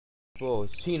Whoa,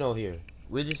 it's Chino here.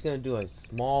 We're just gonna do a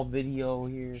small video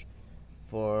here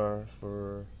for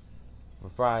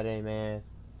Friday, man.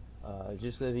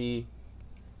 Just gonna be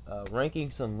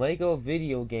ranking some Lego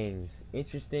video games.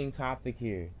 Interesting topic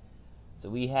here.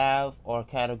 So we have our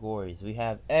categories. We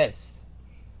have S,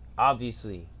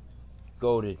 obviously,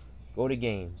 goated, goated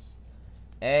games.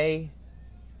 A,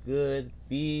 good.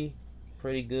 B,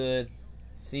 pretty good.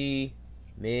 C,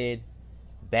 mid.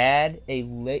 Bad.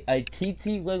 A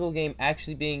TT Lego game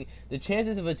actually being the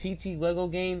chances of a TT Lego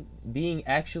game being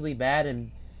actually bad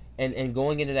and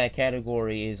going into that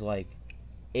category is like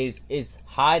is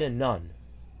high to none,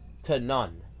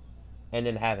 and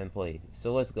then haven't played.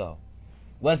 So let's go.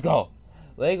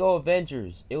 Lego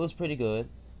Avengers. It was pretty good.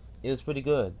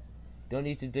 Don't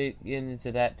need to dig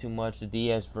into that too much. The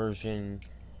DS version,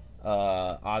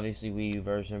 obviously Wii U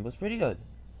version was pretty good.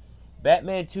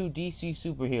 Batman 2 DC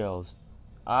Superheroes.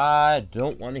 I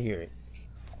don't want to hear it.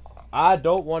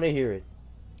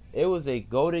 It was a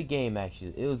goated game,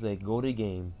 actually.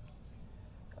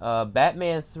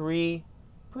 Batman 3,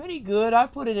 pretty good. I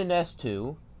put it in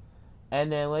S2.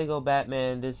 And then Lego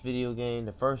Batman, this video game,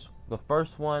 the first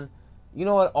one. You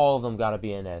know what? All of them gotta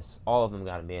be an S. All of them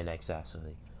gotta be an X,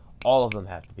 actually. All of them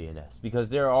have to be an S. Because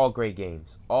they're all great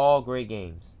games. All great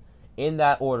games. In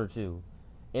that order, too.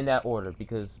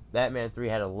 Because Batman 3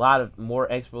 had a lot of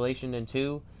more exploration than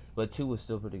 2, but 2 was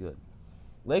still pretty good.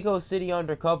 Lego City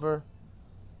Undercover,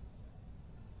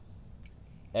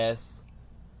 S.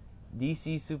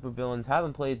 DC Supervillains,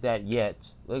 haven't played that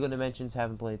yet. Lego Dimensions,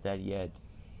 haven't played that yet.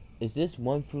 Is this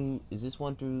 1 through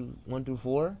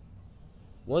 4?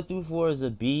 1 through 4 is a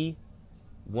B.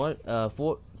 4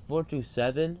 through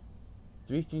 7.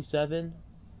 3 through 7.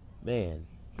 Man,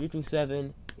 3 through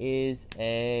 7 is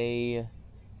a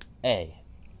A.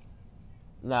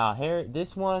 Now, here,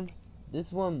 this one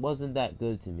wasn't that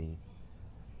good to me.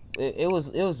 It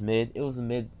was mid. It was a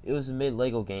mid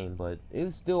Lego game, but it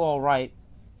was still all right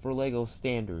for Lego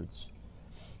standards.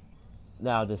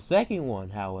 Now, the second one,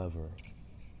 however,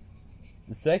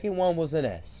 was an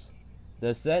S.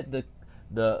 I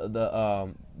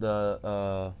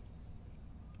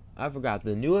forgot,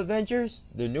 the New Adventures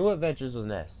was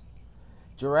an S.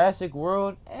 Jurassic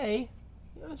World, A.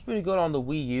 It was pretty good on the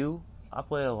Wii U. I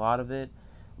played a lot of it.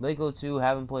 Lego 2,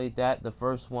 haven't played that. The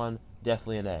first one,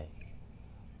 definitely an A.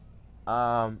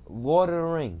 Lord of the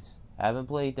Rings, haven't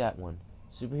played that one.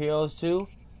 Superheroes 2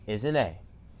 is an A.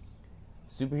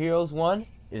 Superheroes 1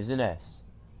 is an S.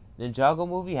 Ninjago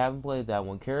movie, haven't played that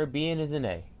one. Caribbean is an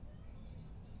A.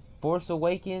 Force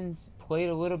Awakens, played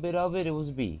a little bit of it, it was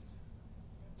a B.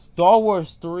 Star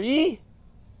Wars 3?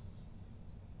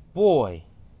 Boy.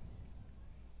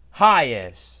 High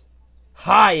S.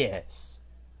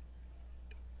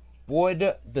 Boy,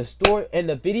 the story and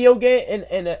the video game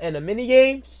and the mini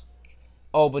games.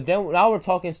 Oh, but then now we're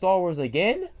talking Star Wars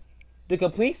again? The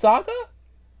complete saga?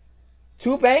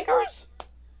 Two bankers?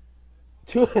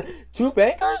 Two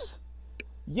bankers?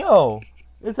 Yo,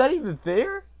 is that even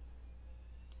fair?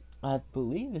 I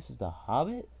believe this is The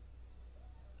Hobbit.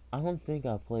 I don't think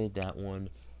I played that one.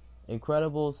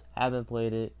 Incredibles, haven't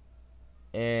played it.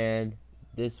 And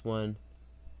this one,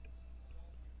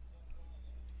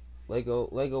 Lego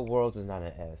Worlds is not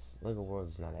an S.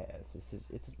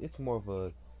 It's more of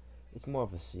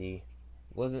a C.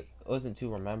 Wasn't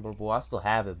too memorable. I still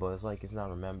have it, but it's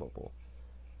not memorable.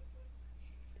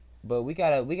 But we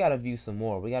gotta view some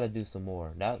more. We gotta do some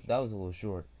more. That was a little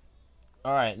short.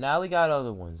 All right, now we got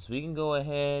other ones. We can go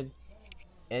ahead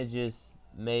and just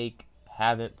make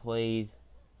haven't played,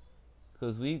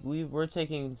 because we're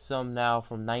taking some now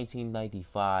from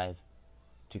 1995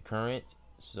 to current.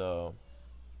 So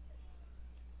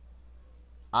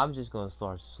I'm just gonna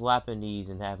start slapping these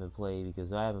and haven't played,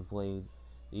 because I haven't played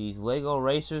these. Lego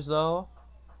Racers, though.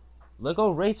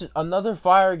 Lego Racers, another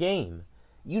fire game.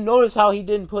 You notice how he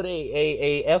didn't put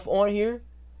a F on here?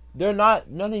 None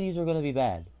of these are gonna be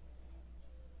bad.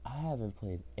 I haven't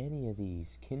played any of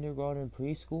these. Kindergarten,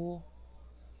 preschool?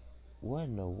 What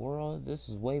in the world? This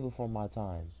is way before my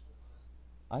time.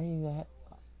 I didn't even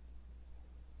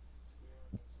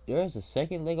There's a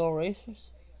second Lego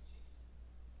Racers?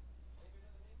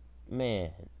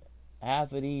 Man,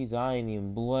 half of these I ain't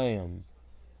even play them.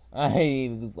 I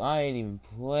ain't even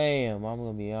play them. I'm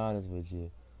gonna be honest with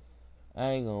you.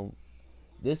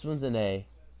 This one's an A.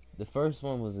 The first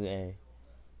one was an A.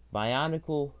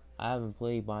 Bionicle, I haven't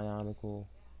played Bionicle.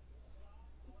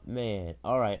 Man,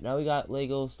 alright, now we got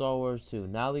Lego Star Wars 2.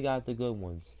 Now we got the good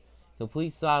ones.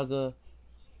 Complete Saga.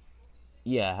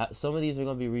 Yeah, some of these are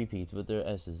going to be repeats, but they're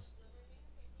S's.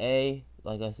 A,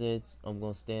 like I said, I'm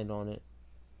going to stand on it.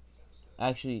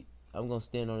 Actually, I'm going to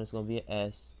stand on it. It's going to be an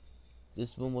S.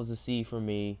 This one was a C for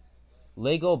me.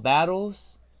 Lego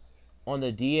Battles on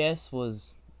the DS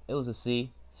was a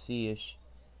C, C-ish.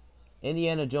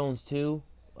 Indiana Jones 2,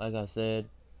 like I said,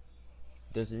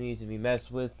 doesn't need to be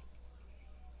messed with.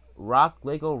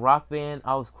 Lego Rock Band,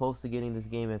 I was close to getting this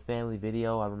game in Family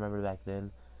Video. I remember back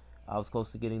then. I was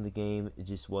close to getting the game. It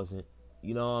just wasn't.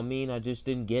 You know what I mean? I just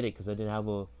didn't get it because I didn't have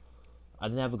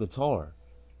a guitar.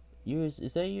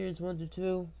 Is that years 1 to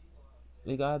 2?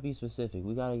 We gotta be specific.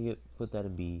 We gotta put that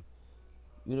in B.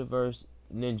 Universe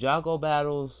Ninjago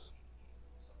Battles.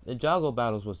 Ninjago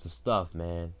Battles was the stuff,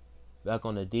 man. Back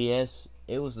on the DS,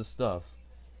 it was the stuff.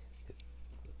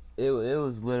 It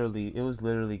was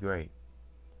literally great.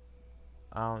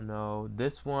 I don't know.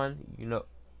 This one,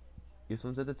 this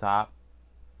one's at the top.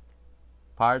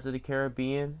 Pirates of the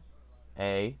Caribbean,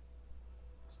 A.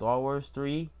 Star Wars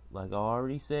 3, like I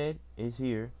already said, is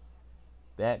here.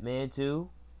 Batman 2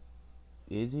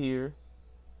 is here.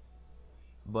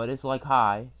 But it's like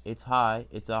high. It's high.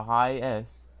 It's a high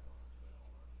S.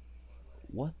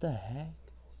 What the heck?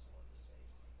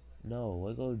 No,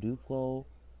 Lego Duplo.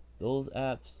 Those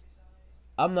apps.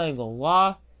 I'm not even gonna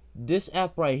lie. This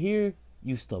app right here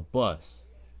used to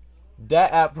bust.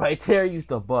 That app right there used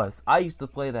to bust. I used to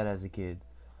play that as a kid.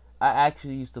 I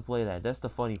actually used to play that. That's the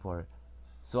funny part.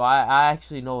 So I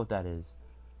actually know what that is.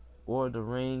 Or the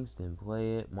Rings, didn't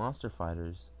play it. Monster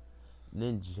Fighters.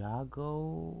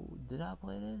 Ninjago. Did I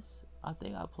play this? I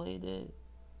think I played it.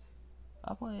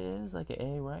 I played it. It was like an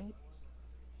A, right?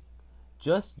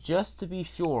 Just to be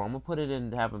sure, I'm gonna put it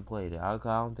in. Haven't played it. I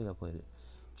don't think I played it.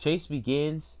 Chase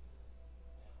Begins.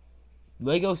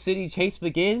 Lego City Chase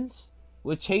Begins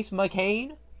with Chase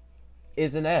McCain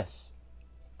is an S.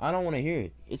 I don't want to hear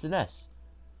it. It's an S.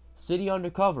 City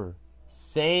Undercover,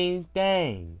 same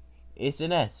thing. It's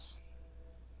an S.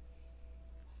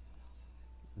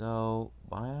 No,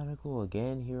 Bionicle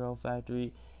again. Hero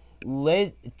Factory.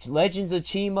 Legends of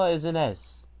Chima is an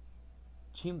S.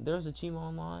 There's a Chima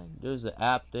Online. There's an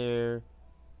app there.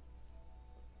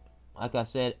 Like I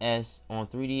said, S on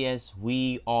 3DS,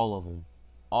 Wii, all of them.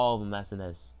 All of them, that's an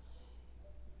S.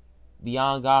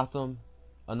 Beyond Gotham,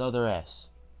 another S.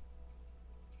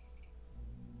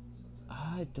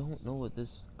 I don't know what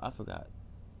this... I forgot.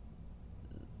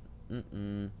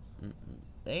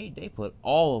 They put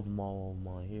all of them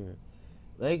on here.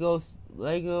 The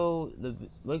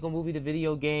Lego Movie, the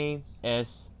video game,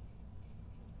 S.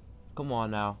 Come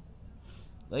on now.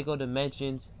 Lego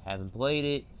Dimensions, haven't played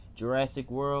it. Jurassic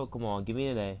World, come on, give me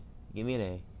an A. Give me an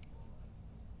A.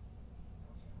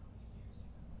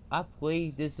 I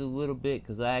played this a little bit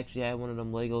because I actually had one of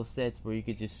them Lego sets where you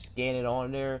could just scan it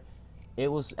on there.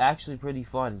 It was actually pretty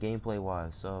fun gameplay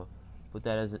wise, so put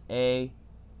that as an A.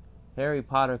 Harry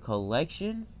Potter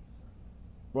collection.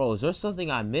 Bro, is there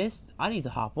something I missed? I need to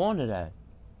hop onto that.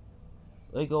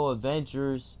 Lego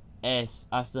Avengers S.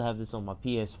 I still have this on my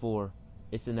PS4.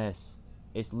 It's an S.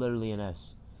 It's literally an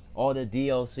S. All the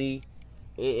DLC,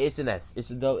 it's an S. It's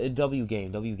a W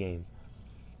game. W game.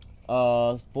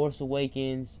 Force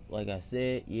Awakens, like I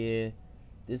said, yeah.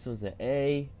 This one's an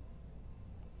A.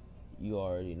 You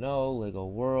already know. Lego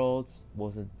Worlds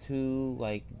wasn't too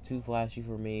flashy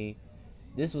for me.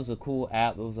 This was a cool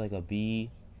app. It was like a B.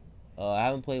 I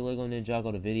haven't played Lego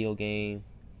Ninjago, the video game.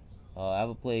 I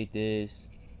haven't played this.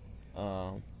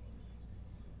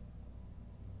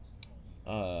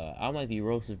 I might be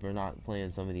roasted for not playing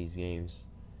some of these games.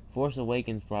 Force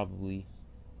Awakens probably.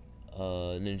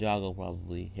 Ninjago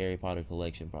probably. Harry Potter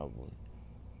collection probably.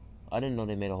 I didn't know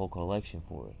they made a whole collection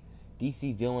for it.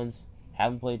 DC Villains,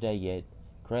 haven't played that yet.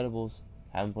 Credibles,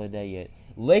 haven't played that yet.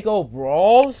 Lego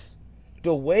Brawls,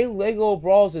 the way Lego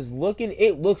Brawls is looking,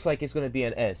 it looks like it's going to be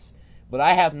an S. But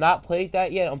I have not played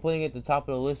that yet. I'm putting it at the top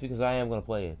of the list because I am going to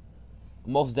play it.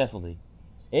 Most definitely.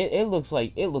 It looks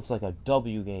like a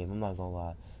W game, I'm not going to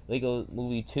lie. Lego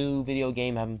Movie 2 video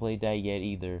game, haven't played that yet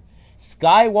either.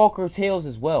 Skywalker Tales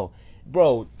as well.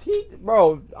 Bro,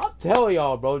 I'm telling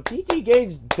y'all, bro, TT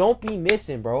games don't be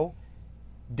missing, bro.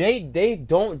 They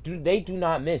do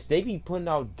not miss. They be putting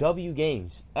out W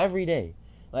games every day.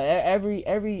 Like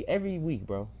every week,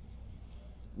 bro.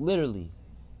 Literally.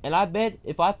 And I bet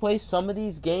if I play some of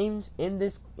these games in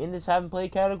this haven't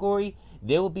played category,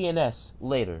 they will be an S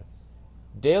later.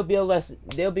 They'll be an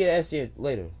S here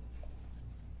later.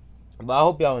 But I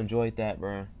hope y'all enjoyed that,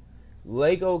 bro.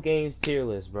 Lego games tier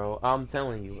list, bro. I'm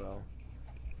telling you, bro.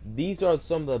 These are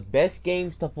some of the best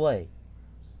games to play.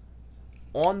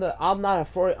 I'm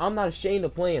not ashamed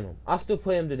of playing them. I still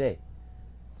play them today.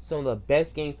 Some of the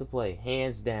best games to play,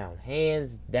 hands down,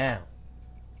 hands down.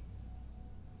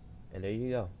 And there you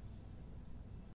go.